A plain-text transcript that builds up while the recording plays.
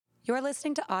You're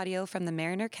listening to audio from the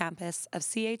Mariner campus of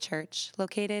CA Church,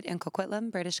 located in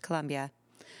Coquitlam, British Columbia.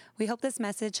 We hope this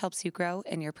message helps you grow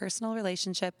in your personal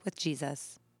relationship with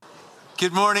Jesus.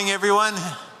 Good morning, everyone.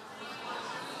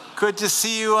 Good to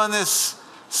see you on this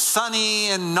sunny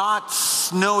and not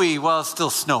snowy, well, still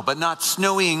snow, but not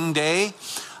snowing day.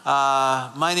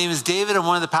 My name is David. I'm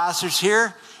one of the pastors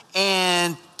here.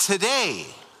 And today,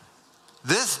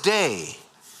 this day,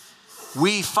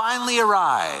 we finally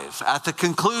arrive at the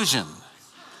conclusion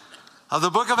of the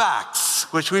book of Acts,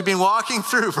 which we've been walking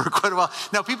through for quite a while.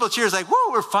 Now, people cheers like,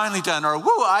 woo, we're finally done, or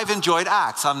woo, I've enjoyed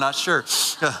Acts. I'm not sure.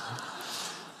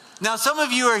 Now, some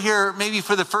of you are here maybe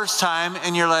for the first time,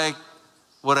 and you're like,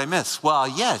 what'd I miss? Well,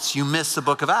 yes, you missed the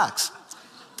book of Acts.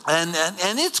 And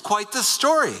it's quite the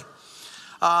story.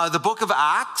 The book of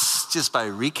Acts, just by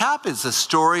recap, is the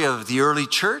story of the early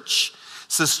church.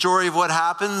 It's the story of what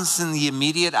happens in the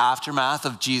immediate aftermath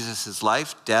of Jesus'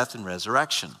 life, death, and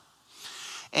resurrection.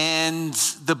 And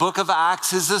the book of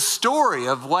Acts is a story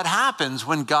of what happens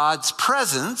when God's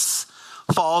presence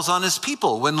falls on his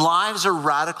people, when lives are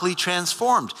radically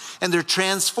transformed. And they're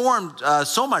transformed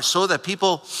so much so that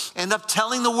people end up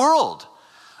telling the world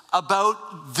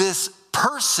about this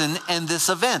person and this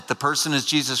event. The person is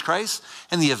Jesus Christ,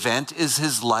 and the event is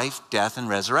his life, death, and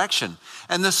resurrection.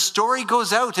 And the story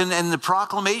goes out, and the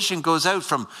proclamation goes out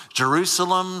from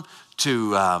Jerusalem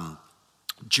to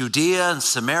Judea and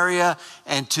Samaria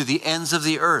and to the ends of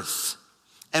the earth.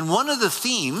 And one of the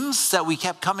themes that we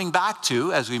kept coming back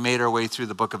to as we made our way through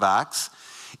the book of Acts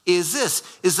is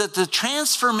that the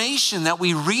transformation that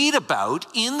we read about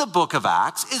in the book of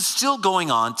Acts is still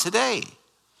going on today.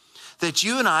 That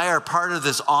you and I are part of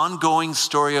this ongoing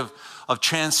story of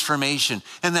transformation,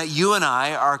 and that you and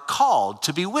I are called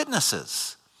to be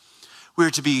witnesses.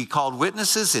 We're to be called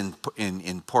witnesses in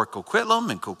Port Coquitlam,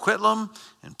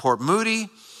 in Port Moody,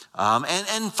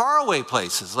 and faraway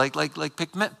places like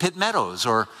Pitt Meadows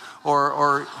or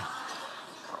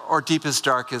deepest,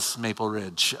 darkest Maple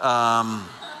Ridge. But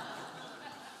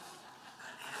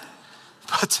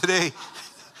today,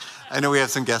 I know we have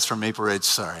some guests from Maple Ridge.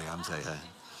 Sorry, I'm saying.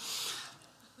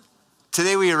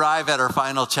 Today we arrive at our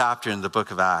final chapter in the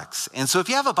book of Acts. And so if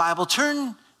you have a Bible,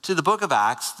 turn to the book of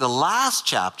Acts, the last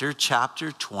chapter,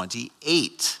 chapter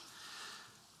 28.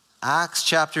 Acts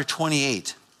chapter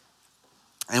 28.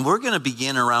 And we're going to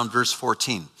begin around verse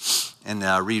 14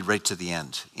 and read right to the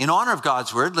end. In honor of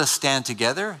God's word, let's stand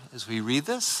together as we read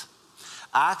this.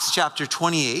 Acts chapter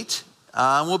 28.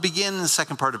 We'll begin in the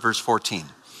second part of verse 14.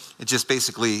 It just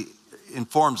basically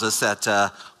informs us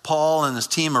that Paul and his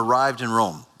team arrived in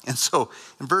Rome. And so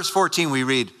in verse 14 we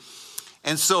read,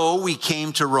 "And so we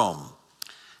came to Rome.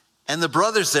 And the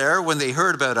brothers there, when they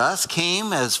heard about us,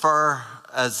 came as far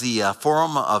as the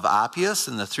Forum of Appius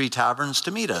and the Three Taverns to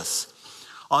meet us.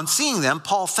 On seeing them,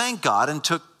 Paul thanked God and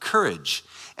took courage.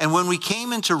 And when we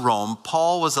came into Rome,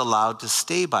 Paul was allowed to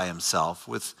stay by himself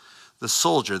with the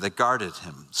soldier that guarded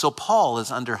him." So Paul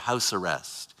is under house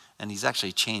arrest, and he's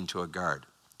actually chained to a guard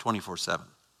 24/7.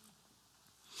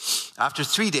 After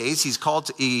 3 days, he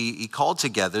called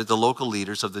together the local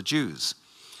leaders of the Jews.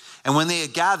 And when they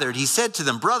had gathered, he said to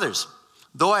them, "Brothers,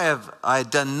 though I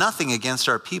had done nothing against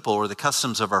our people or the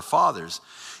customs of our fathers,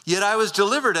 yet I was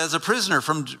delivered as a prisoner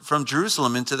from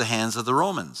Jerusalem into the hands of the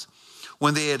Romans.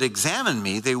 When they had examined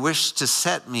me, they wished to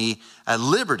set me at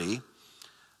liberty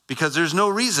because there's no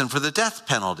reason for the death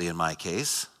penalty in my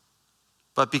case.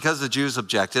 But because the Jews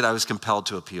objected, I was compelled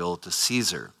to appeal to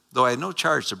Caesar, though I had no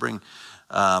charge to bring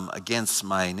against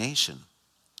my nation.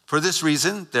 For this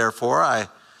reason, therefore,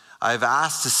 I've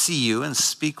asked to see you and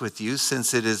speak with you,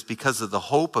 since it is because of the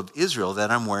hope of Israel that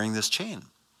I'm wearing this chain."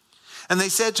 And they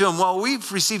said to him, "Well,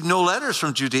 we've received no letters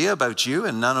from Judea about you,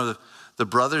 and none of the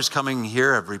brothers coming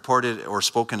here have reported or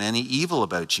spoken any evil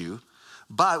about you.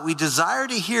 But we desire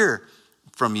to hear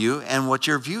from you and what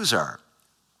your views are.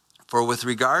 For with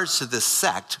regards to this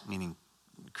sect," meaning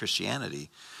Christianity,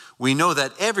 "we know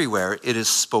that everywhere it is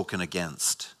spoken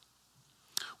against."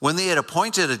 When they had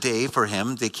appointed a day for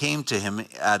him, they came to him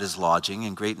at his lodging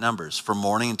in great numbers. From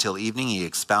morning until evening, he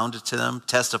expounded to them,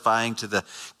 testifying to the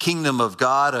kingdom of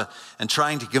God and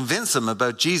trying to convince them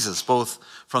about Jesus, both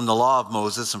from the law of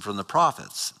Moses and from the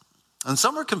prophets. And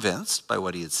some were convinced by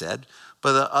what he had said,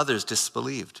 but the others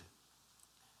disbelieved.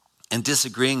 And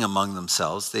disagreeing among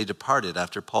themselves, they departed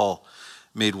after Paul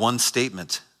made one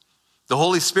statement. "The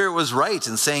Holy Spirit was right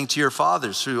in saying to your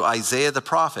fathers through Isaiah the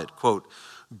prophet, quote,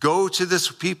 'Go to this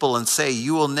people and say,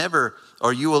 you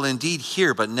will indeed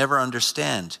hear, but never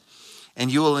understand. And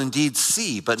you will indeed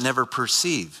see, but never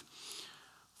perceive.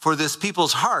 For this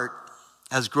people's heart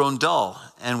has grown dull,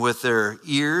 and with their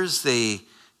ears they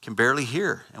can barely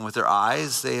hear, and with their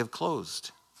eyes they have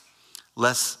closed,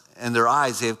 lest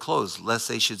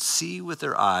they should see with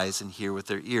their eyes and hear with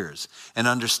their ears, and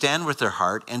understand with their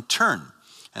heart and turn,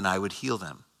 and I would heal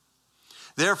them.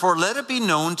 Therefore, let it be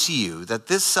known to you that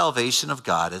this salvation of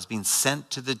God has been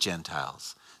sent to the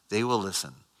Gentiles. They will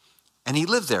listen. And he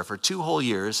lived there for 2 whole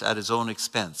years at his own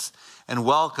expense, and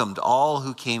welcomed all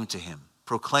who came to him,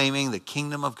 proclaiming the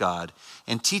kingdom of God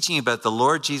and teaching about the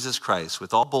Lord Jesus Christ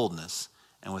with all boldness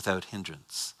and without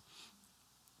hindrance.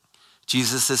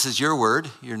 Jesus, this is your word.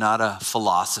 You're not a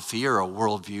philosophy or a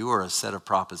worldview or a set of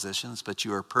propositions, but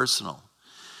you are personal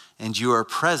and you are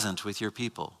present with your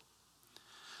people.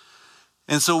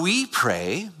 And so we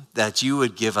pray that you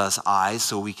would give us eyes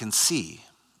so we can see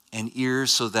and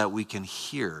ears so that we can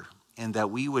hear, and that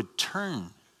we would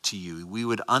turn to you. We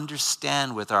would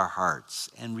understand with our hearts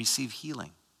and receive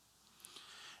healing.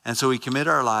 And so we commit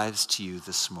our lives to you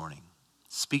this morning.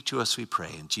 Speak to us, we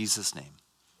pray, in Jesus' name.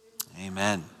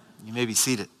 Amen. You may be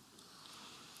seated.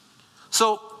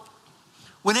 So,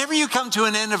 whenever you come to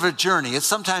an end of a journey, it's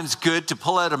sometimes good to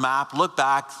pull out a map, look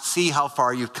back, see how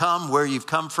far you've come, where you've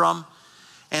come from.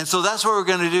 And so that's what we're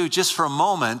going to do just for a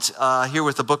moment here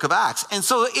with the book of Acts. And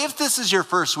so if this is your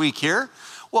first week here,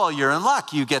 well, you're in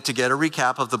luck. You get a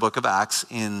recap of the book of Acts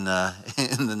in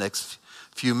the next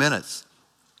few minutes.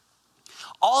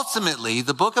 Ultimately,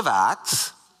 the book of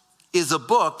Acts is a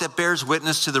book that bears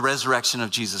witness to the resurrection of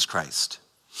Jesus Christ.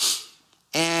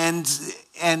 And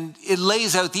it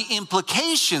lays out the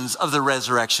implications of the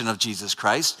resurrection of Jesus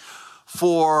Christ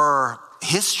for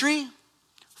history,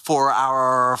 for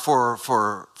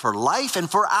life, and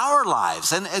for our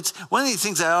lives. And it's one of these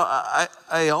things I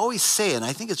always say, and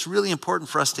I think it's really important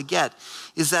for us to get,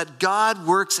 is that God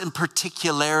works in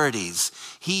particularities.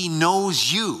 He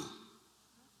knows you,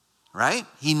 right?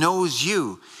 He knows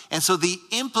you. And so the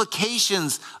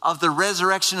implications of the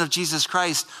resurrection of Jesus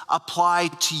Christ apply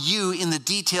to you in the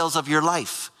details of your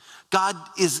life. God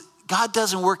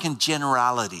doesn't work in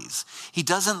generalities. He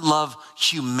doesn't love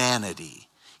humanity.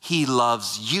 He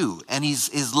loves you, and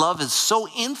his love is so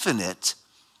infinite.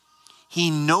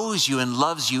 He knows you and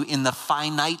loves you in the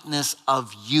finiteness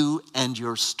of you and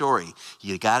your story.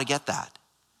 You got to get that.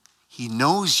 He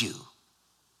knows you.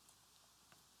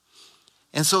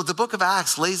 And so the book of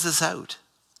Acts lays this out.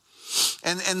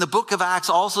 And the book of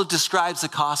Acts also describes the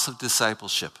cost of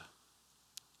discipleship.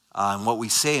 And what we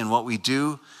say and what we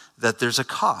do, that there's a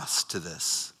cost to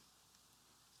this.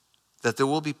 That there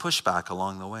will be pushback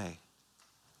along the way.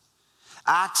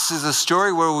 Acts is a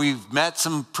story where we've met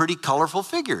some pretty colorful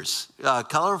figures,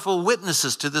 colorful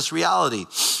witnesses to this reality.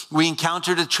 We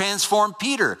encountered a transformed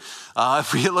Peter.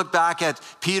 If we look back at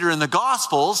Peter in the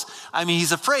Gospels,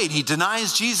 he's afraid. He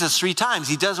denies Jesus 3 times.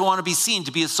 He doesn't want to be seen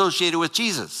to be associated with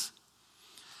Jesus.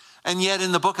 And yet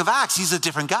in the book of Acts, he's a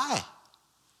different guy.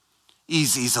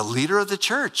 He's a leader of the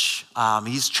church.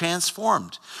 He's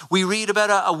transformed. We read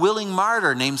about a willing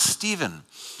martyr named Stephen.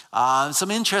 Some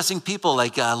interesting people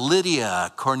like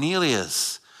Lydia,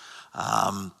 Cornelius.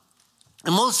 And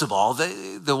most of all,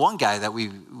 the one guy that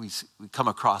we come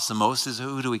across the most is,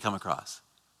 who do we come across?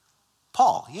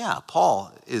 Paul. Yeah,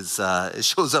 Paul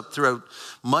shows up throughout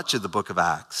much of the book of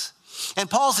Acts. And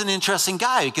Paul's an interesting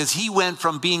guy because he went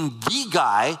from being the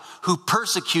guy who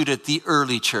persecuted the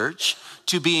early church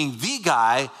to being the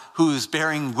guy who's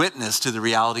bearing witness to the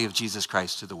reality of Jesus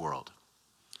Christ to the world.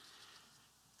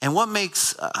 And what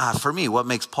makes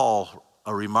Paul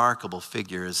a remarkable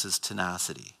figure is his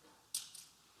tenacity.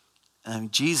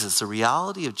 And the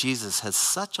reality of Jesus has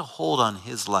such a hold on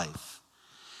his life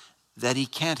that he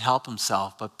can't help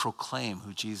himself but proclaim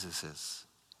who Jesus is.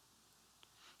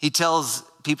 He tells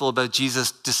people about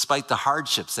Jesus despite the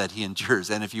hardships that he endures.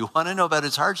 And if you want to know about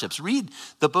his hardships, read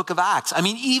the book of Acts.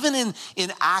 Even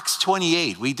in Acts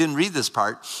 28, we didn't read this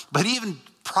part, but even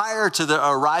prior to the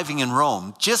arriving in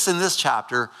Rome, just in this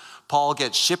chapter, Paul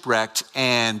gets shipwrecked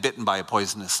and bitten by a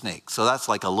poisonous snake. So that's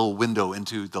like a little window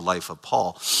into the life of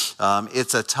Paul.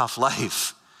 It's a tough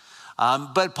life.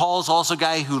 But Paul's also a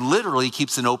guy who literally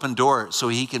keeps an open door so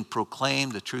he can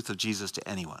proclaim the truth of Jesus to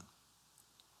anyone.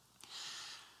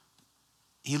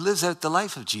 He lives out the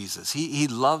life of Jesus. He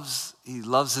loves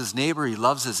his neighbor. He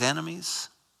loves his enemies.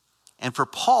 And for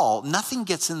Paul, nothing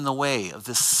gets in the way of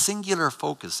this singular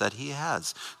focus that he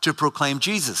has to proclaim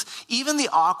Jesus. Even the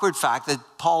awkward fact that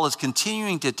Paul is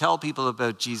continuing to tell people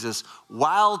about Jesus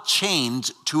while chained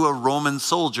to a Roman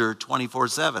soldier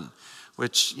 24/7,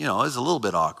 which, is a little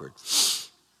bit awkward.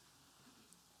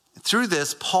 Through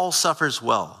this, Paul suffers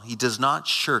well. He does not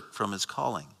shirk from his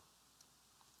calling.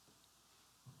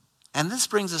 And this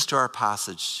brings us to our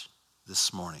passage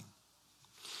this morning.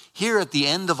 Here at the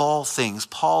end of all things,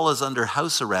 Paul is under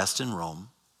house arrest in Rome.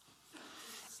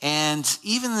 And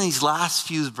even in these last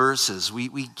few verses,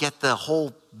 we get the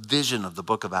whole vision of the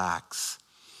book of Acts.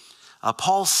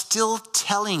 Paul's still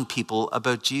telling people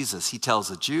about Jesus. He tells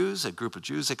the Jews, a group of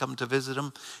Jews that come to visit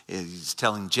him. He's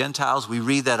telling Gentiles. We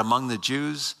read that among the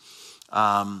Jews,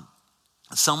 some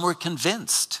were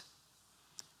convinced,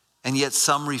 and yet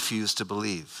some refused to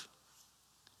believe.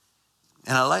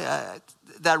 And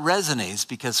that resonates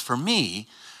because for me,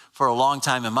 for a long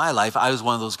time in my life, I was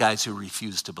one of those guys who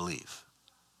refused to believe.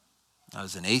 I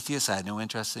was an atheist. I had no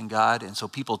interest in God. And so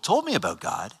people told me about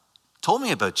God, told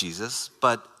me about Jesus,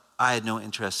 but I had no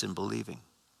interest in believing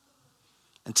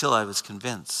until I was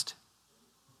convinced.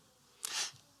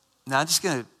 Now, I'm just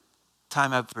going to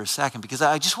time out for a second because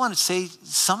I just want to say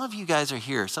some of you guys are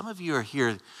here. Some of you are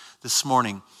here this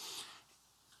morning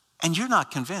and you're not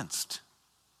convinced.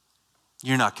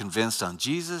 You're not convinced on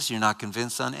Jesus. You're not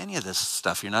convinced on any of this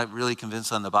stuff. You're not really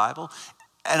convinced on the Bible.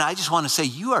 And I just want to say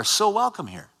you are so welcome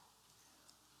here.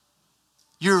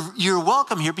 You're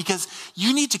welcome here because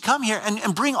you need to come here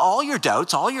and bring all your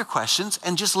doubts, all your questions,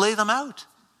 and just lay them out.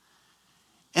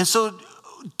 And so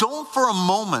don't for a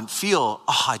moment feel,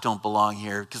 oh, I don't belong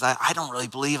here because I don't really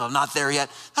believe, I'm not there yet.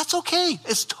 That's okay.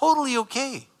 It's totally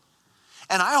okay.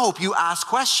 And I hope you ask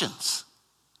questions.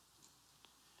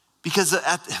 Because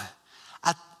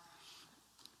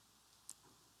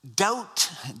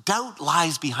doubt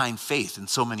lies behind faith in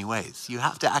so many ways. You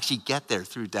have to actually get there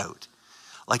through doubt.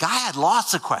 Like I had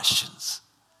lots of questions.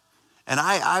 And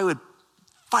I would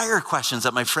fire questions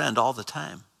at my friend all the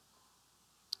time.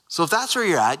 So if that's where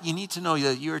you're at, you need to know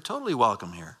that you're totally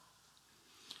welcome here.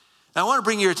 Now I want to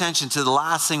bring your attention to the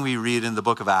last thing we read in the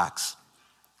book of Acts.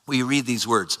 We read these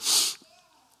words.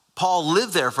 Paul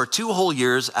lived there for 2 whole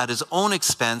years at his own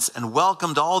expense and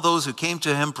welcomed all those who came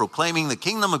to him proclaiming the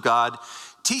kingdom of God,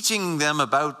 teaching them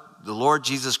about the Lord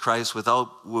Jesus Christ with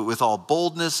all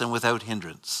boldness and without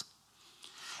hindrance.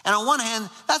 And on one hand,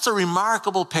 that's a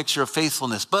remarkable picture of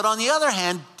faithfulness. But on the other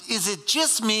hand, is it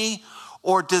just me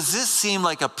or does this seem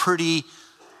like a pretty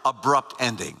abrupt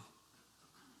ending?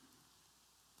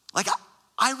 Like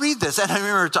I read this and I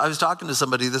remember I was talking to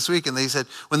somebody this week and they said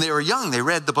when they were young, they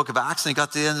read the book of Acts and they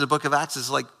got to the end of the book of Acts. It's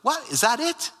like, what? Is that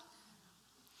it?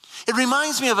 It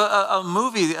reminds me of a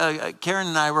movie Karen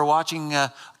and I were watching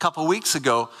a couple weeks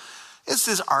ago. It's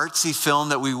this artsy film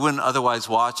that we wouldn't otherwise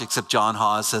watch, except John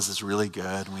Hawes says it's really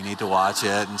good. We need to watch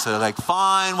it. And so like,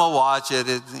 fine, we'll watch it.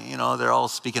 They're all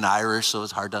speaking Irish, so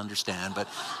it's hard to understand. But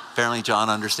apparently John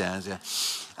understands, yeah.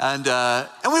 And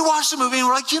we watched the movie and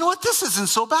we're like, you know what? This isn't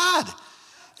so bad.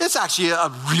 It's actually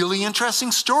a really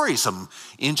interesting story, some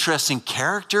interesting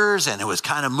characters, and it was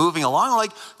kind of moving along. We're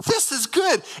like, this is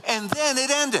good. And then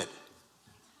it ended.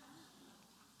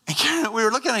 And Karen, we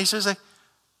were looking at each other like,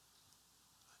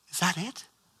 is that it?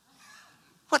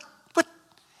 What?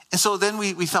 And so then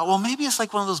we thought, well, maybe it's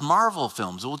like one of those Marvel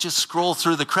films. We'll just scroll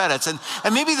through the credits and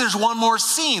maybe there's one more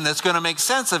scene that's going to make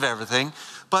sense of everything.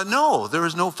 But no, there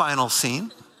was no final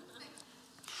scene.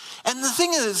 And the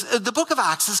thing is, the book of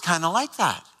Acts is kind of like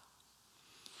that.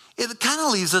 It kind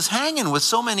of leaves us hanging with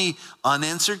so many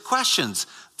unanswered questions.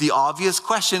 The obvious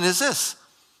question is this: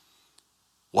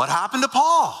 what happened to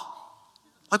Paul?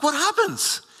 Like, what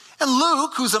happens? And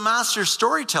Luke, who's a master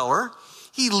storyteller,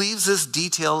 he leaves this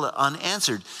detail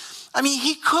unanswered. I mean,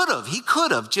 he could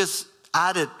have just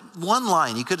added one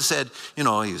line. He could have said, he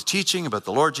was teaching about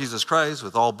the Lord Jesus Christ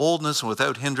with all boldness and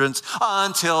without hindrance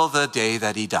until the day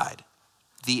that he died.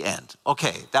 The end.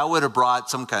 Okay, that would have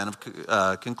brought some kind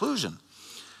of conclusion.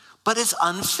 But it's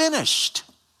unfinished.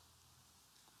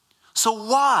 So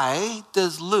why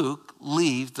does Luke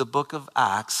leave the book of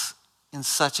Acts in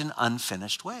such an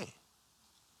unfinished way?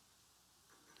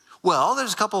 Well,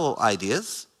 there's a couple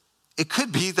ideas. It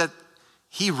could be that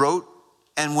he wrote,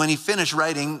 and when he finished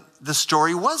writing, the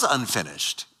story was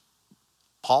unfinished.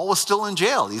 Paul was still in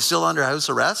jail. He's still under house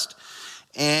arrest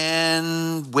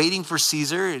and waiting for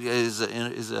Caesar. It is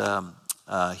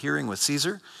a hearing with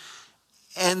Caesar.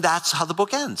 And that's how the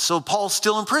book ends. So Paul's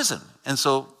still in prison. And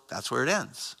so that's where it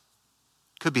ends.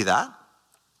 Could be that.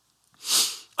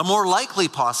 A more likely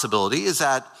possibility is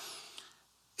that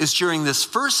it's during this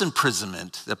first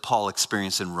imprisonment that Paul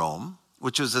experienced in Rome,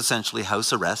 which was essentially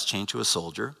house arrest, chained to a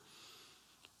soldier.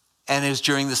 And it was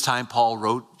during this time Paul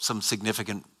wrote some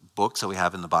significant books that we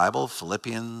have in the Bible: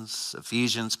 Philippians,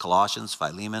 Ephesians, Colossians,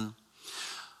 Philemon.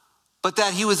 But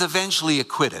that he was eventually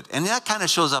acquitted. And that kind of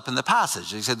shows up in the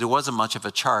passage. He said there wasn't much of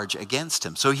a charge against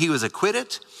him. So he was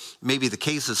acquitted. Maybe the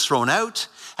case is thrown out.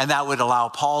 And that would allow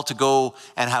Paul to go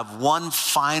and have one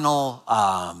final,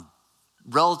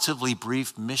 relatively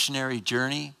brief missionary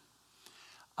journey.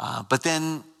 But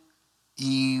then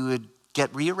he would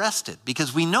get rearrested,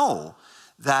 because we know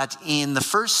that in the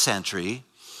first century,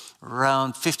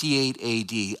 around 58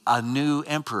 AD, a new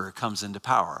emperor comes into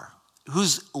power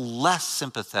who's less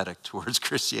sympathetic towards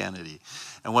Christianity.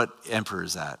 And what emperor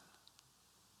is that?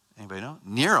 Anybody know?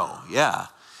 Nero, yeah.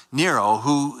 Nero,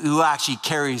 who actually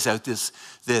carries out this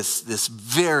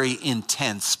very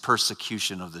intense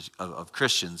persecution of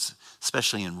Christians,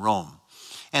 especially in Rome.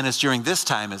 And it's during this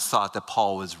time it's thought that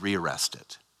Paul was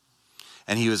rearrested.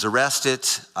 And he was arrested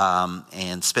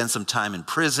and spent some time in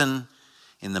prison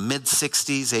in the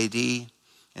mid-60s AD.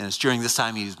 And it's during this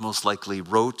time he most likely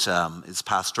wrote his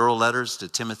pastoral letters to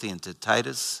Timothy and to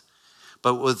Titus,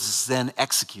 but was then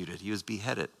executed. He was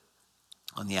beheaded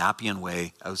on the Appian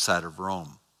Way outside of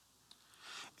Rome.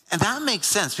 And that makes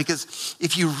sense, because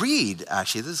if you read,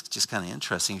 actually, this is just kind of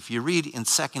interesting, if you read in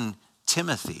 2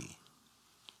 Timothy,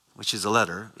 which is a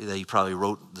letter that he probably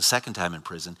wrote the second time in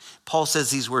prison, Paul says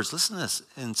these words. Listen to this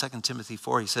in 2 Timothy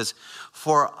 4. He says,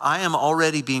 "For I am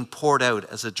already being poured out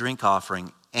as a drink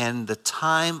offering, and the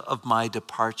time of my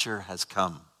departure has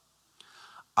come.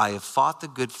 I have fought the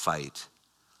good fight.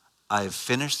 I have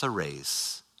finished the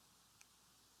race.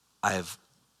 I have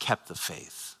kept the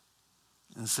faith."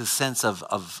 And it's this sense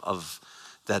of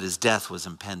that his death was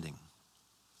impending.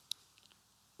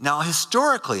 Now,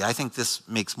 historically, I think this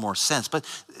makes more sense, but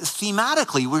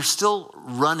thematically, we're still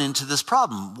run into this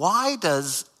problem. Why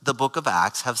does the book of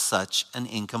Acts have such an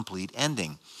incomplete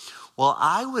ending? Well,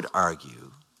 I would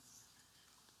argue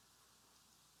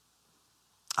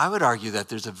that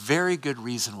there's a very good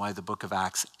reason why the book of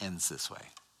Acts ends this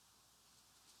way.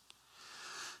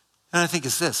 And I think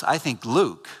it's this. I think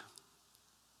Luke,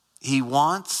 he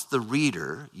wants the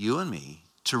reader, you and me,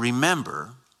 to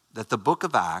remember that the book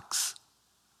of Acts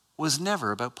was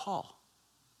never about Paul.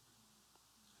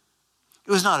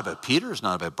 It was not about Peter, it's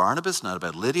not about Barnabas, not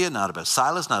about Lydia, not about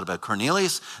Silas, not about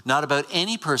Cornelius, not about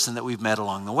any person that we've met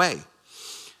along the way.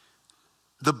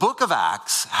 The book of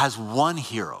Acts has one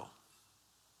hero.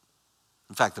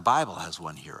 In fact, the Bible has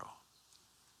one hero,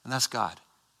 and that's God.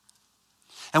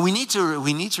 And we need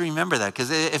to remember that,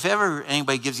 because if ever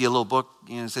anybody gives you a little book,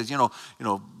 says,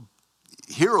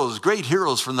 heroes, great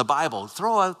heroes from the Bible,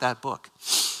 throw out that book,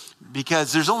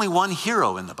 because there's only one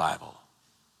hero in the Bible,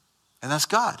 and that's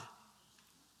God.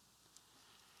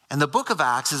 And the book of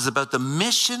Acts is about the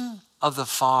mission of the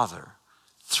Father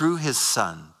through his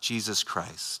Son, Jesus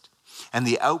Christ, and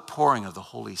the outpouring of the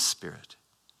Holy Spirit.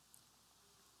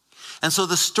 And so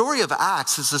the story of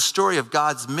Acts is the story of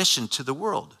God's mission to the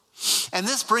world. And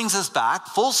this brings us back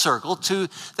full circle to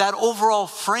that overall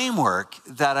framework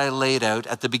that I laid out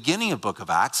at the beginning of the book of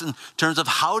Acts in terms of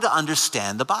how to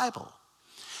understand the Bible.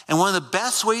 And one of the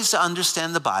best ways to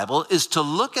understand the Bible is to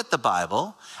look at the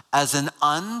Bible as an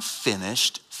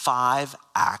unfinished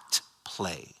 5-act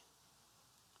play.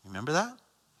 Remember that?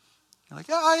 You're like,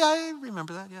 yeah, I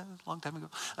remember that. Yeah, a long time ago.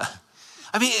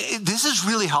 This is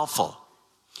really helpful.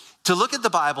 To look at the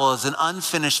Bible as an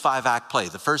unfinished 5-act play.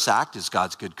 The first act is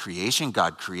God's good creation.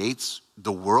 God creates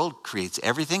the world, creates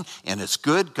everything, and it's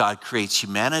good. God creates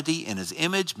humanity in his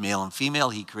image, male and female,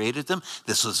 he created them.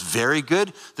 This was very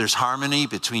good. There's harmony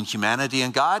between humanity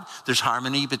and God. There's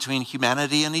harmony between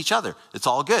humanity and each other. It's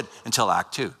all good until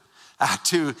Act 2. Act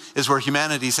 2 is where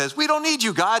humanity says, we don't need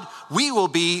you, God. We will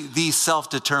be the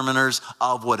self-determiners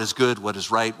of what is good, what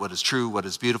is right, what is true, what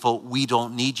is beautiful. We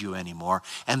don't need you anymore.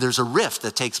 And there's a rift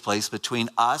that takes place between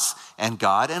us and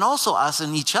God, and also us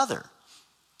and each other.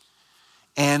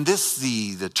 And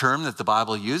the term that the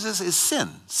Bible uses is sin.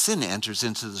 Sin enters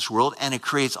into this world, and it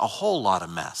creates a whole lot of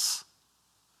mess,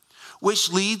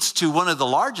 which leads to one of the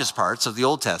largest parts of the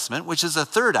Old Testament, which is the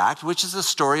third act, which is the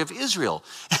story of Israel.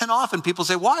 And often people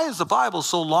say, why is the Bible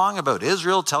so long about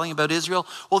Israel, telling about Israel?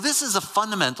 Well, this is a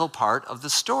fundamental part of the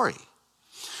story.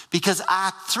 Because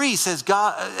Act 3 says,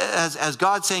 God, as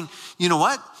God saying, you know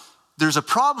what? There's a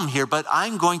problem here, but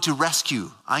I'm going to rescue.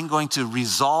 I'm going to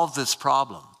resolve this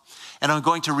problem. And I'm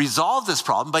going to resolve this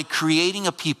problem by creating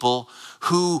a people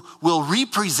who will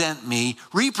represent me,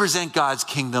 represent God's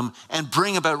kingdom, and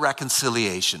bring about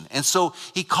reconciliation. And so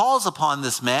he calls upon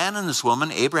this man and this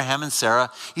woman, Abraham and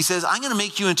Sarah. He says, I'm going to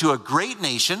make you into a great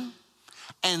nation,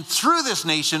 and through this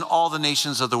nation, all the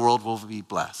nations of the world will be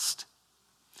blessed.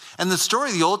 And the story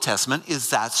of the Old Testament is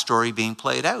that story being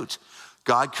played out.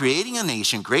 God creating a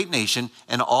nation, great nation,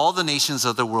 and all the nations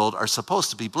of the world are supposed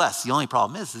to be blessed. The only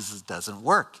problem is it doesn't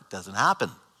work. It doesn't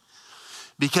happen.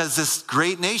 Because this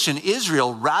great nation,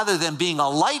 Israel, rather than being a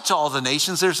light to all the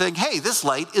nations, they're saying, hey, this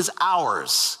light is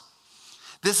ours.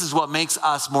 This is what makes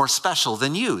us more special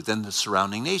than you, than the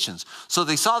surrounding nations. So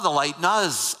they saw the light not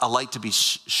as a light to be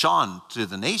shone to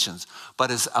the nations,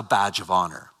 but as a badge of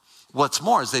honor. What's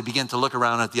more, as they begin to look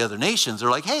around at the other nations, they're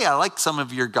like, hey, I like some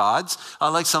of your gods. I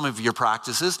like some of your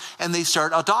practices. And they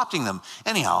start adopting them.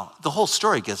 Anyhow, the whole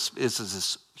story is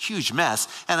this huge mess.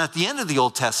 And at the end of the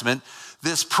Old Testament,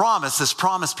 this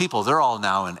promised people, they're all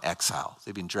now in exile.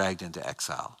 They've been dragged into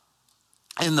exile.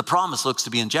 And the promise looks to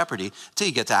be in jeopardy until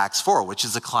you get to Acts 4, which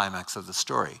is the climax of the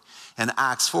story. And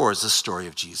Acts 4 is the story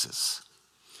of Jesus.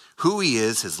 Who he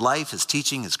is, his life, his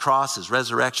teaching, his cross, his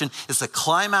resurrection. It's the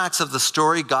climax of the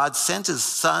story. God sent his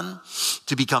son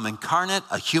to become incarnate,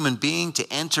 a human being,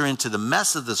 to enter into the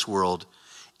mess of this world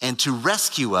and to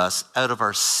rescue us out of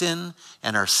our sin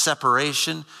and our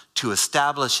separation, to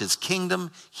establish his kingdom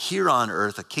here on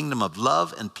earth, a kingdom of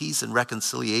love and peace and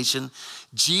reconciliation.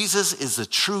 Jesus is the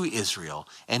true Israel,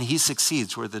 and he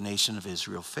succeeds where the nation of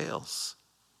Israel fails.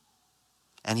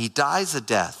 And he dies a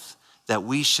death that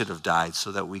we should have died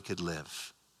so that we could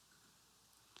live.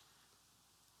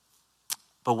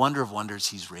 But wonder of wonders,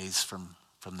 he's raised from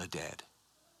the dead.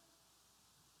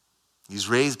 He's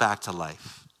raised back to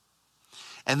life.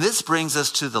 And this brings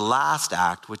us to the last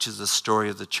act, which is the story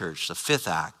of the church, the fifth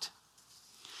act.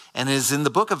 And it is in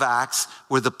the book of Acts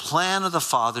where the plan of the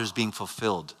Father is being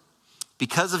fulfilled.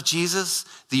 Because of Jesus,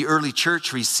 the early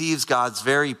church receives God's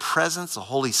very presence, the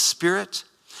Holy Spirit,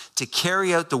 to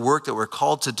carry out the work that we're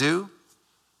called to do.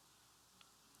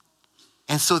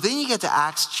 And so then you get to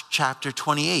Acts chapter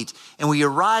 28, and we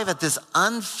arrive at this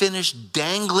unfinished,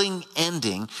 dangling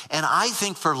ending. And I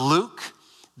think for Luke,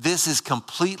 this is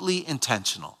completely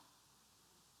intentional.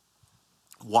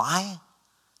 Why?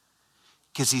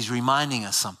 Because he's reminding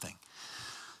us something.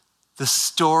 The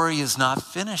story is not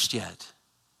finished yet.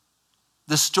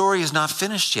 The story is not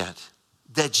finished yet.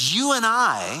 That you and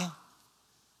I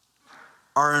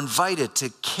are invited to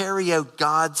carry out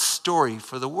God's story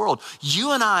for the world.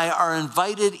 You and I are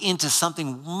invited into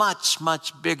something much,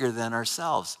 much bigger than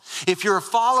ourselves. If you're a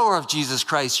follower of Jesus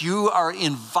Christ, you are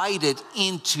invited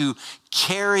into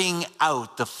carrying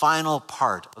out the final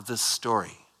part of this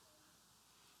story.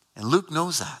 And Luke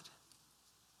knows that.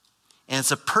 And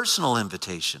it's a personal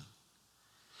invitation.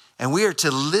 And we are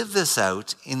to live this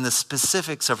out in the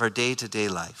specifics of our day-to-day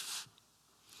life.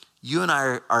 You and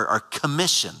I are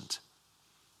commissioned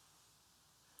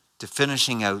to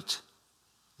finishing out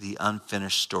the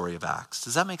unfinished story of Acts.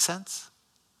 Does that make sense?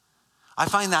 I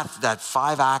find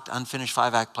that unfinished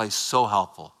five-act play so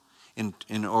helpful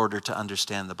in order to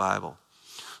understand the Bible.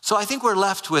 So I think we're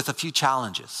left with a few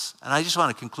challenges. And I just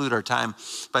want to conclude our time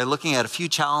by looking at a few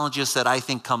challenges that I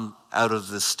think come out of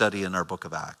this study in our book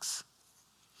of Acts.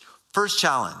 First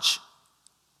challenge,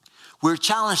 we're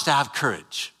challenged to have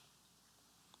courage.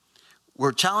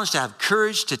 We're challenged to have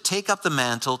courage to take up the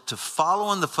mantle, to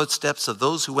follow in the footsteps of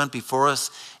those who went before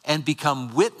us and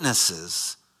become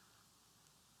witnesses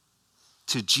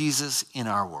to Jesus in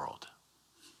our world.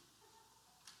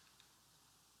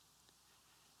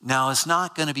 Now, it's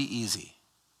not going to be easy.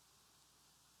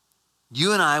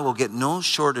 You and I will get no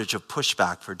shortage of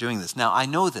pushback for doing this. Now, I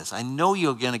know this. I know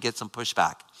you're going to get some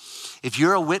pushback. If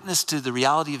you're a witness to the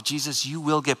reality of Jesus, you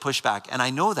will get pushback. And I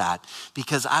know that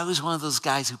because I was one of those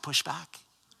guys who pushed back.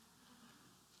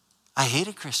 I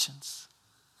hated Christians.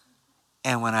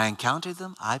 And when I encountered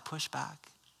them, I pushed back.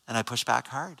 And I pushed back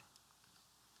hard.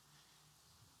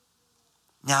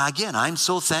 Now, again, I'm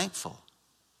so thankful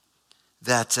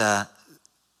that a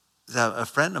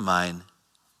friend of mine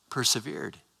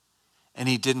persevered. And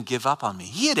he didn't give up on me.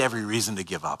 He had every reason to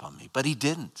give up on me, but he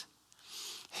didn't.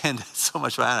 And so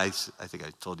much fun. I think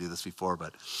I told you this before,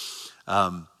 but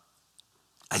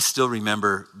I still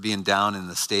remember being down in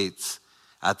the States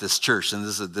at this church, and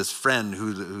this friend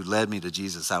who led me to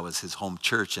Jesus. That was his home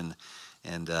church, and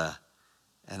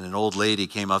an old lady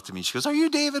came up to me. She goes, "Are you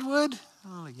David Wood?"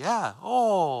 I'm like, "Yeah."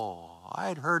 "Oh, I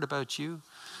had heard about you."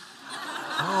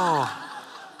 "Oh."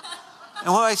 And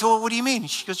I said, "Well, what do you mean?"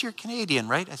 She goes, "You're Canadian,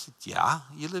 right?" I said, "Yeah."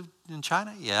 "You lived in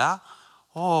China?" "Yeah."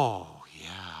 "Oh,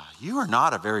 yeah. You are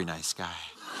not a very nice guy."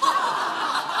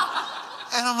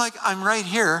 And I'm like, "I'm right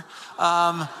here."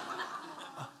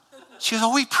 She goes,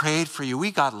 "Oh, we prayed for you.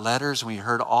 We got letters and we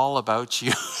heard all about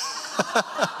you."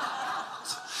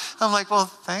 I'm like, "Well,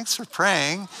 thanks for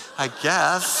praying, I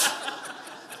guess."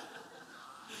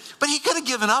 But he could have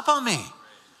given up on me.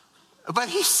 But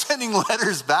he's sending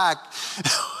letters back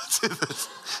to this.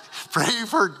 Pray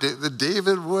for the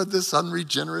David Wood, this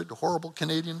unregenerate, horrible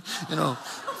Canadian,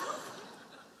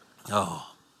 Oh.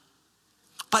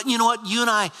 But you know what? You and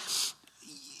I,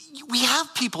 we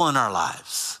have people in our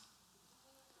lives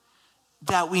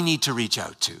that we need to reach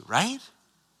out to, right?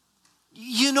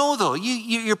 You know, though,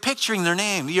 you're picturing their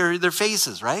name, their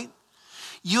faces, right?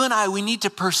 You and I, we need to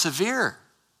persevere.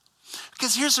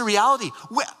 Because here's the reality.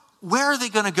 Where are they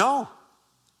going to go?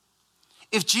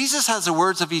 If Jesus has the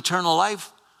words of eternal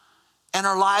life, and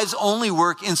our lives only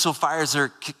work insofar as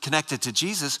they're connected to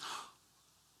Jesus,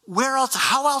 where else?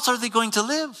 How else are they going to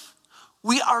live?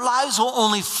 Our lives will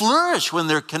only flourish when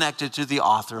they're connected to the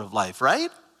author of life, right?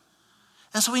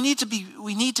 And so we need to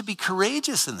be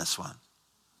courageous in this one.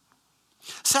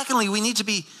 Secondly, we need to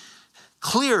be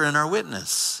clear in our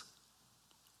witness.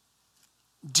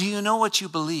 Do you know what you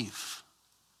believe?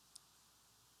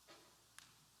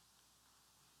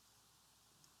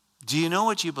 Do you know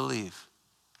what you believe?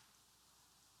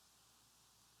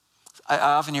 I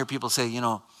often hear people say,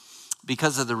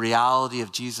 because of the reality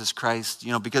of Jesus Christ,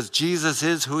 because Jesus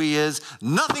is who he is,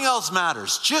 nothing else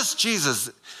matters, just Jesus.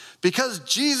 Because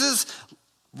Jesus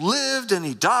lived and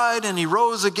he died and he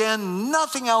rose again,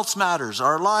 nothing else matters.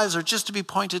 Our lives are just to be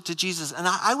pointed to Jesus. And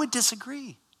I would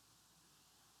disagree.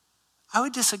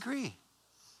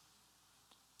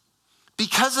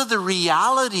 Because of the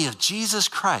reality of Jesus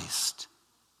Christ,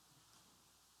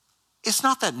 it's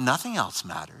not that nothing else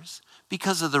matters.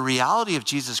 Because of the reality of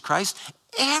Jesus Christ,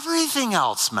 everything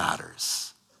else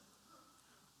matters.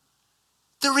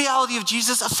 The reality of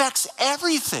Jesus affects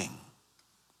everything.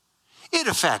 It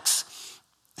affects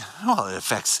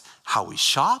how we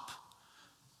shop.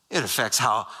 It affects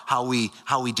how we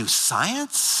do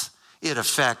science. It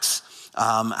affects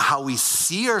how we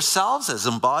see ourselves as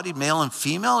embodied male and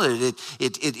female.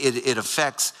 It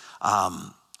affects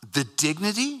the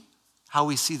dignity, how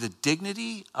we see the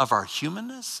dignity of our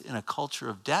humanness in a culture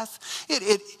of death.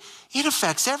 It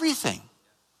affects everything.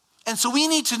 And so we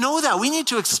need to know that. We need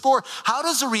to explore, how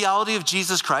does the reality of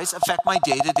Jesus Christ affect my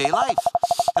day-to-day life?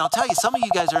 And I'll tell you, some of you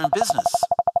guys are in business.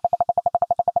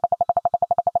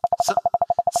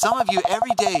 Some of you,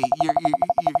 every day,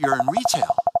 you're in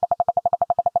retail.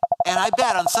 And I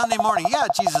bet on Sunday morning,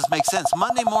 Jesus makes sense.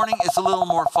 Monday morning, it's a little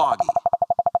more foggy.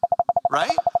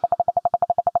 Right?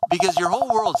 Because your whole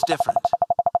world's different.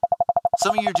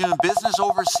 Some of you are doing business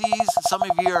overseas. Some of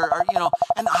you are,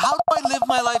 and how do I live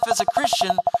my life as a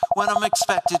Christian when I'm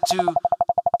expected to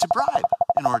bribe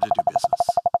in order to do business?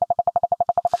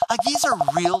 Like, these are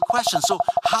real questions. So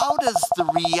how does the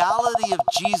reality of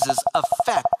Jesus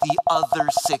affect the other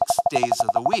 6 days of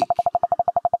the week?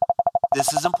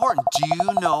 This is important. Do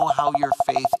you know how your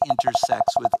faith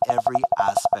intersects with every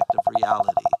aspect of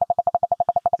reality?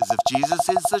 Because if Jesus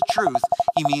is the truth,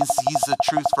 he means he's the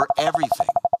truth for everything.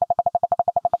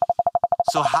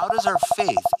 So how does our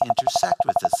faith intersect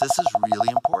with this? This is really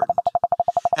important.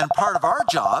 And part of our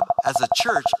job as a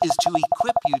church is to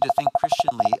equip you to think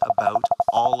Christianly about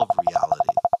all of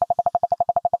reality.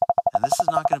 And this is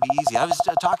not going to be easy. I was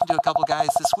talking to a couple guys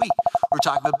this week. We're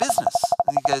talking about business.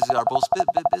 These guys are both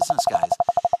business guys.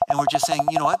 And we're just saying,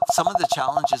 you know what? Some of the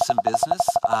challenges in business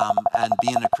and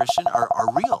being a Christian are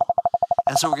real.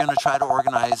 And so we're going to try to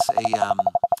organize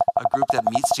a group that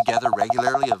meets together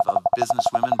regularly of business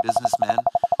women, businessmen,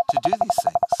 to do these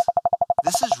things.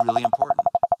 This is really important.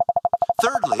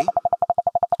 Thirdly,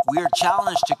 we are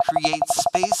challenged to create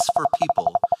space for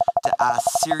people to ask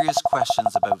serious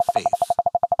questions about faith.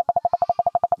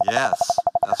 Yes,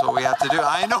 that's what we have to do.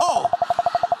 I know.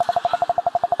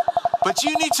 But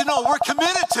you need to know we're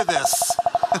committed to this.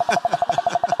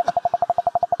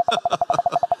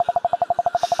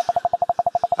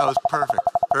 That was perfect.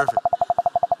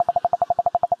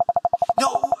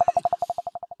 No,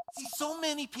 see, so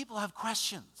many people have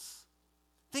questions.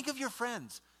 Think of your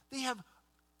friends. They have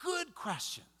good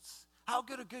questions. How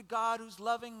could a good God who's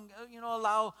loving,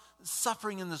 allow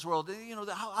suffering in this world?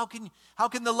 How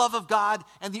can the love of God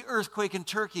and the earthquake in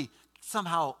Turkey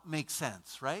somehow make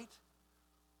sense, right?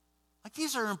 Like,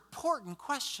 these are important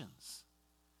questions.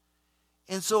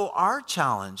 And so our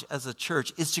challenge as a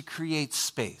church is to create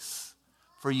space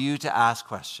for you to ask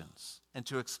questions and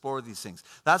to explore these things.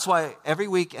 That's why every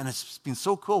week, and it's been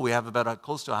so cool, we have about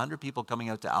close to 100 people coming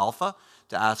out to Alpha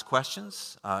to ask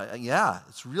questions.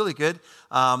 It's really good.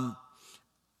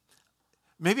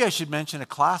 Maybe I should mention a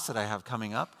class that I have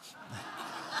coming up.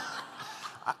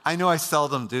 I know I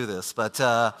seldom do this, but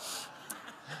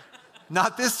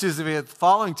not this Tuesday, but the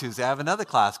following Tuesday, I have another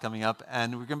class coming up,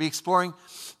 and we're going to be exploring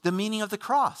the meaning of the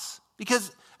cross.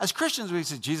 Because as Christians, we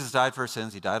say Jesus died for our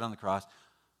sins, he died on the cross.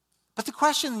 But the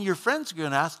question your friends are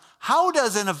going to ask, how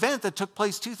does an event that took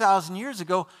place 2,000 years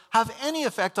ago have any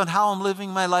effect on how I'm living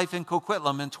my life in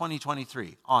Coquitlam in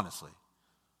 2023, honestly?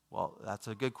 Well, that's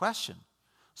a good question.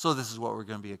 So this is what we're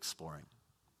going to be exploring,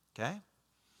 okay?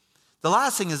 The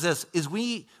last thing is this,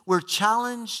 we're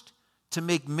challenged to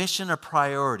make mission a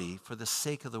priority for the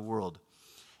sake of the world.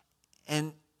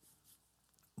 And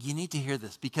you need to hear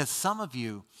this because some of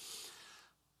you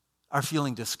are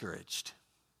feeling discouraged.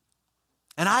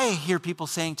 And I hear people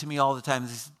saying to me all the time,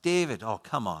 David, oh,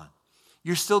 come on.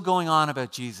 You're still going on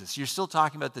about Jesus. You're still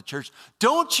talking about the church.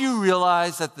 Don't you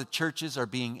realize that the churches are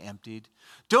being emptied?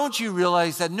 Don't you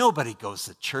realize that nobody goes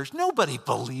to church? Nobody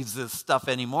believes this stuff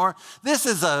anymore. This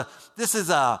is a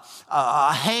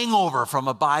hangover from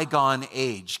a bygone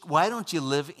age. Why don't you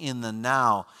live in the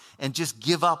now and just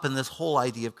give up in this whole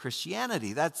idea of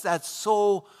Christianity? That's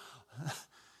so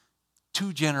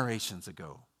 2 generations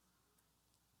ago.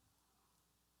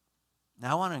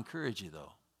 Now I want to encourage you,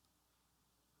 though.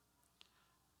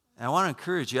 And I want to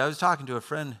encourage you. I was talking to a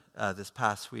friend this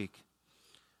past week.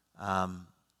 And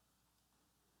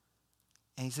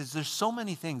he says, there's so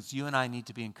many things you and I need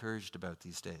to be encouraged about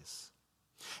these days.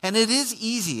 And it is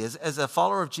easy as a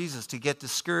follower of Jesus to get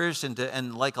discouraged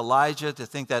and like Elijah to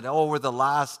think that, oh, we're the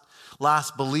last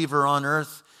believer on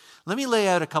earth. Let me lay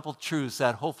out a couple truths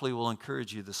that hopefully will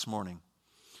encourage you this morning.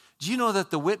 Do you know that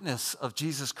the witness of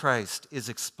Jesus Christ is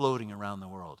exploding around the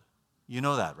world? You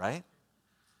know that, right?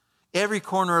 Every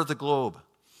corner of the globe.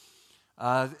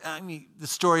 The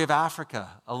story of Africa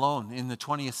alone in the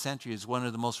 20th century is one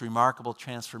of the most remarkable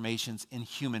transformations in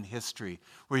human history,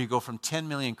 where you go from 10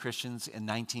 million Christians in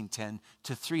 1910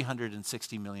 to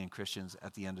 360 million Christians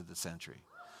at the end of the century.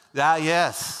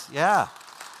 Yes.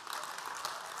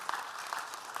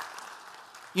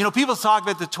 People talk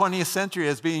about the 20th century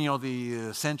as being,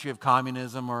 the century of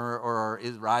communism or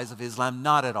rise of Islam.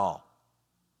 Not at all.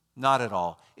 Not at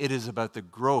all. It is about the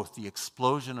growth, the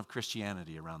explosion of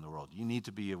Christianity around the world. You need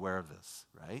to be aware of this,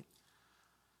 right?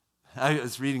 I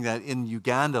was reading that in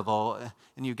Uganda,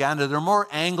 there are more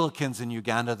Anglicans in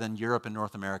Uganda than Europe and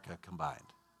North America combined,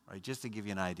 right? Just to give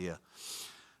you an idea.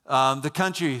 The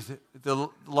country, the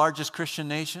largest Christian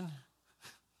nation,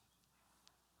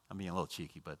 I'm being a little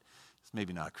cheeky, but it's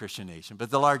maybe not a Christian nation,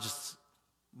 but the largest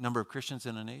number of Christians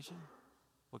in a nation?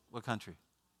 What country?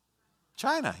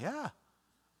 China, yeah.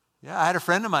 Yeah, I had a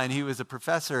friend of mine, he was a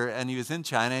professor, and he was in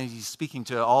China, and he's speaking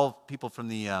to all people from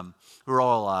the, who are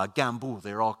all Gambu,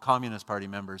 they're all Communist Party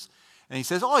members. And he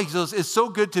says, it's so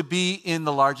good to be in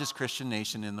the largest Christian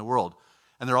nation in the world.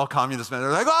 And they're all communist men.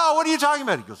 They're like, oh, what are you talking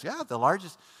about? He goes, yeah, the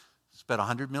largest. It's about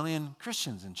 100 million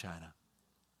Christians in China.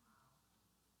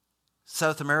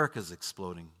 South America's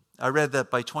exploding. I read that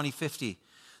by 2050,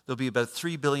 there'll be about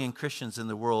 3 billion Christians in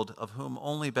the world, of whom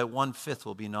only about 1/5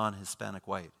 will be non-Hispanic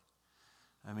white.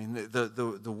 I mean,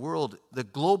 the world, the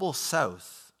global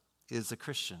South is a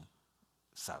Christian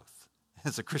South.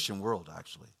 It's a Christian world,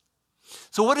 actually.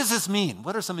 So what does this mean?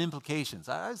 What are some implications?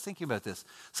 I was thinking about this.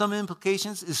 Some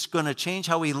implications is going to change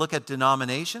how we look at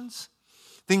denominations.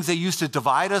 Things that used to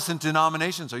divide us in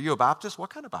denominations. Are you a Baptist?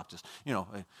 What kind of Baptist?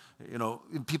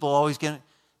 People always get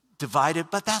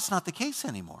divided, but that's not the case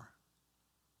anymore.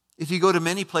 If you go to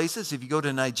many places, if you go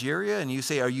to Nigeria and you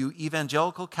say, are you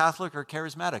evangelical, Catholic, or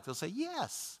charismatic? They'll say,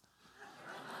 yes.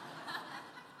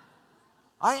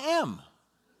 I am.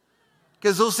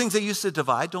 Because those things that used to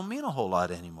divide don't mean a whole lot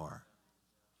anymore.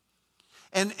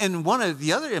 And one of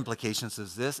the other implications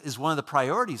of this is one of the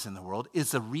priorities in the world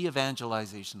is the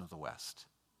re-evangelization of the West.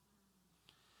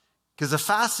 Because the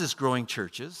fastest growing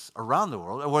churches around the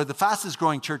world, or the fastest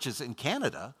growing churches in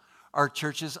Canada, are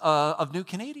churches of New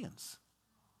Canadians.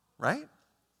 Right?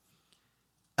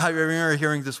 I remember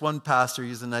hearing this one pastor,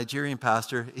 he's a Nigerian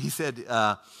pastor, he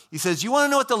says, you want to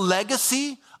know what the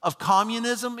legacy of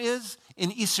communism is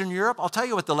in Eastern Europe? I'll tell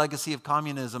you what the legacy of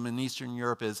communism in Eastern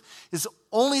Europe is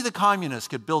only the communists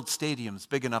could build stadiums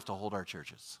big enough to hold our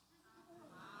churches.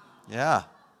 Yeah.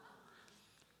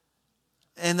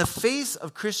 And the face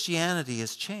of Christianity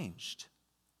has changed.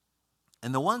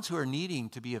 And the ones who are needing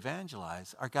to be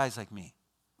evangelized are guys like me,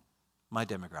 my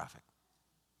demographic.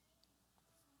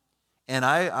 And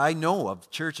I know of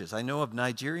churches, I know of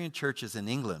Nigerian churches in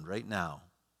England right now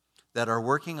that are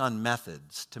working on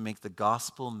methods to make the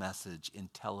gospel message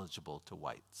intelligible to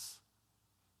whites,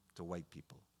 to white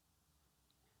people.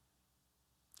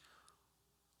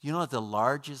 You know what the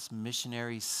largest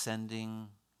missionary sending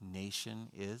nation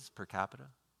is per capita?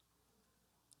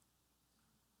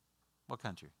 What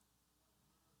country?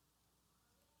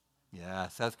 Yeah,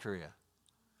 South Korea.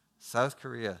 South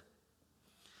Korea.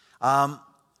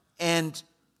 And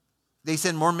they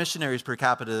send more missionaries per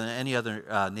capita than any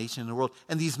other nation in the world.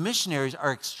 And these missionaries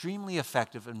are extremely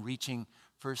effective in reaching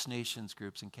First Nations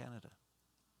groups in Canada.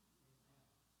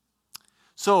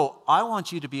 So I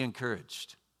want you to be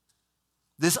encouraged.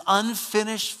 This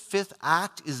unfinished fifth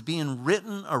act is being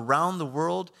written around the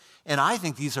world. And I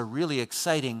think these are really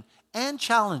exciting and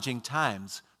challenging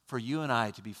times for you and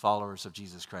I to be followers of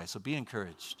Jesus Christ. So be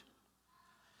encouraged.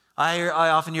 I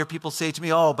often hear people say to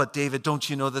me, oh, but David, don't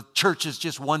you know the church is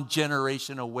just one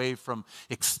generation away from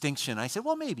extinction? I say,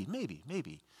 well, maybe.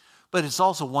 But it's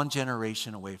also one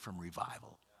generation away from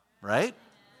revival, right?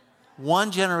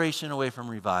 One generation away from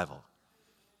revival.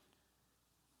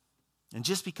 And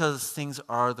just because things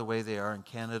are the way they are in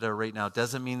Canada right now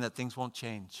doesn't mean that things won't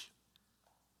change.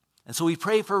 And so we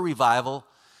pray for revival,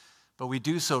 but we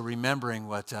do so remembering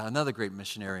what another great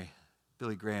missionary,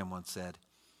 Billy Graham, once said,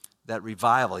 that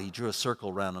revival, he drew a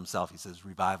circle around himself. He says,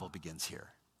 revival begins here.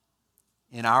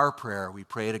 In our prayer, we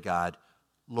pray to God,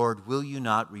 Lord, will you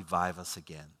not revive us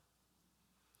again?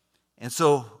 And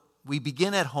so we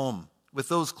begin at home with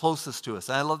those closest to us.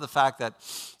 And I love the fact that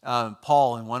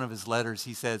Paul, in one of his letters,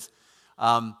 he says,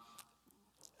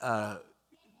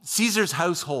 Caesar's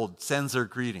household sends their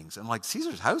greetings. And like,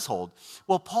 Caesar's household?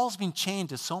 Well, Paul's been chained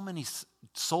to so many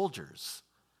soldiers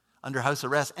under house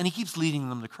arrest, and he keeps leading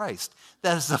them to Christ.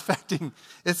 That is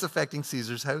affecting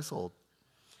Caesar's household.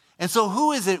 And so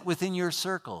who is it within your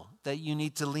circle that you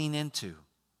need to lean into?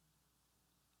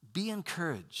 Be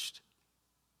encouraged.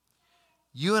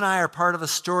 You and I are part of a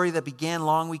story that began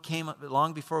long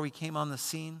before we came on the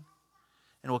scene,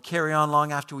 and will carry on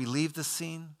long after we leave the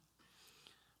scene.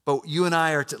 But you and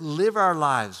I are to live our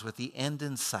lives with the end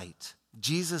in sight.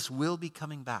 Jesus will be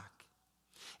coming back.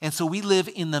 And so we live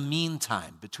in the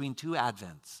meantime between two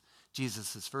advents,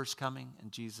 Jesus' first coming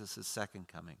and Jesus' second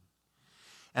coming.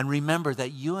 And remember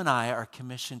that you and I are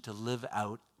commissioned to live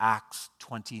out Acts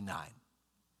 29.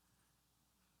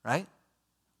 Right?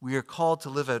 We are called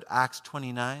to live out Acts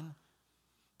 29,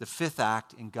 the fifth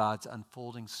act in God's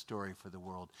unfolding story for the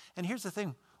world. And here's the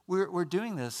thing, we're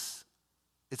doing this,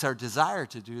 it's our desire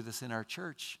to do this in our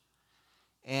church.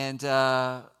 And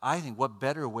I think what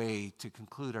better way to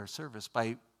conclude our service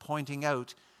by pointing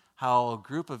out how a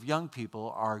group of young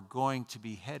people are going to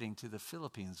be heading to the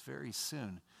Philippines very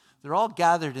soon. They're all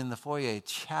gathered in the foyer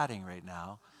chatting right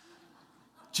now.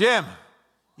 Jim,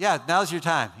 yeah, now's your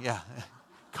time, yeah.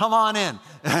 Come on in.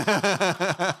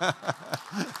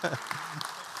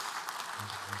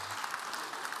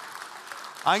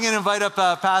 I'm going to invite up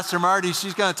Pastor Marty.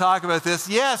 She's going to talk about this.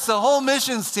 Yes, the whole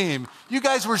missions team. You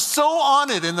guys were so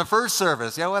on it in the first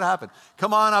service. Yeah, what happened?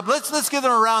 Come on up. Let's give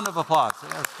them a round of applause. Yeah,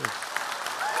 that's good.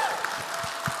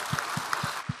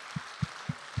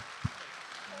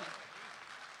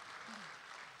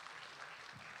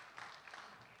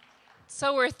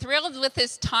 So we're thrilled with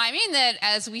this timing that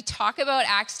as we talk about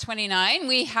Acts 29,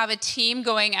 we have a team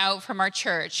going out from our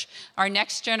church. Our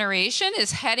next generation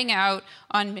is heading out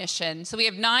on mission. So we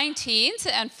have 9 teens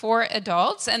and 4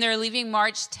 adults, and they're leaving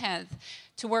March 10th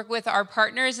to work with our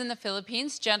partners in the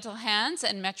Philippines, Gentle Hands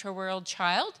and Metro World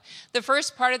Child. The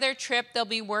first part of their trip, they'll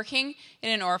be working in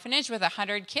an orphanage with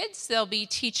 100 kids. They'll be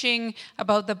teaching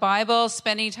about the Bible,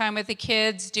 spending time with the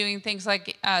kids, doing things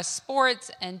like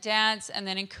sports and dance, and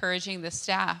then encouraging the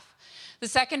staff. The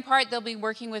second part, they'll be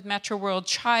working with Metro World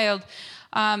Child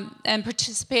and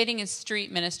participating in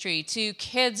street ministry to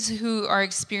kids who are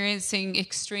experiencing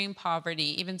extreme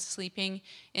poverty, even sleeping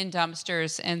in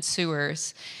dumpsters and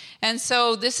sewers. And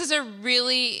so this is a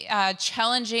really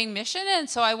challenging mission, and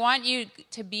so I want you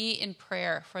to be in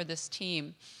prayer for this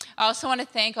team. I also want to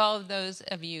thank all of those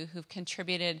of you who've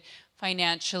contributed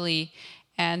financially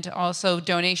and also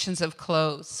donations of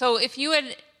clothes. So if you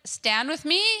would stand with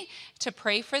me to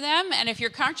pray for them, and if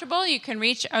you're comfortable, you can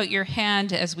reach out your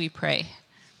hand as we pray.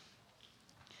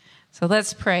 So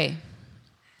let's pray.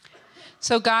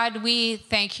 So God, we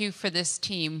thank you for this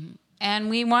team, and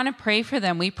we want to pray for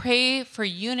them. We pray for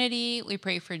unity, we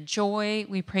pray for joy,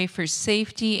 we pray for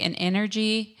safety and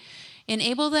energy.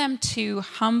 Enable them to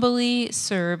humbly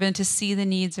serve and to see the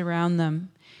needs around them.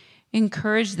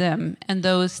 Encourage them and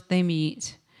those they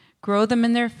meet. Grow them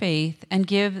in their faith and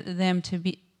give them to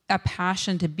be a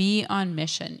passion to be on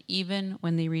mission, even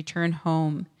when they return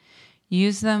home.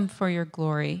 Use them for your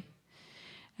glory.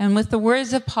 And with the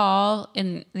words of Paul,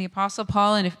 in the Apostle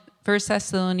Paul in 1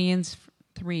 Thessalonians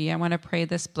 3, I want to pray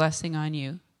this blessing on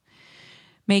you.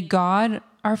 May God,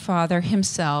 our Father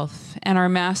himself, and our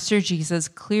Master Jesus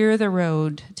clear the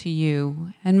road to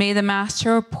you, and may the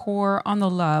Master pour on the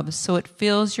love so it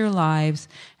fills your lives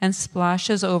and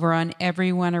splashes over on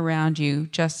everyone around you,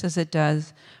 just as it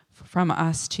does from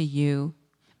us to you.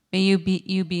 May you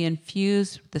be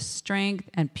infused with the strength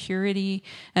and purity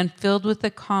and filled with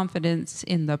the confidence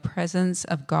in the presence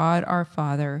of God our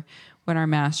Father when our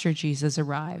Master Jesus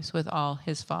arrives with all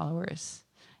his followers.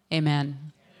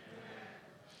 Amen.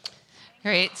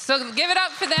 Great. So give it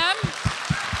up for them.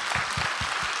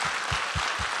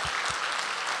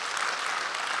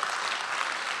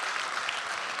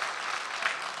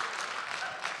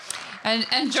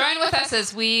 And join with us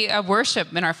as we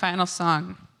worship in our final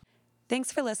song.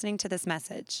 Thanks for listening to this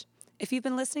message. If you've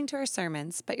been listening to our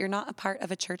sermons, but you're not a part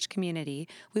of a church community,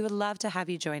 we would love to have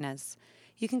you join us.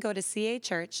 You can go to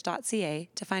cachurch.ca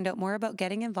to find out more about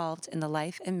getting involved in the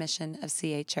life and mission of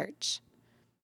CA Church.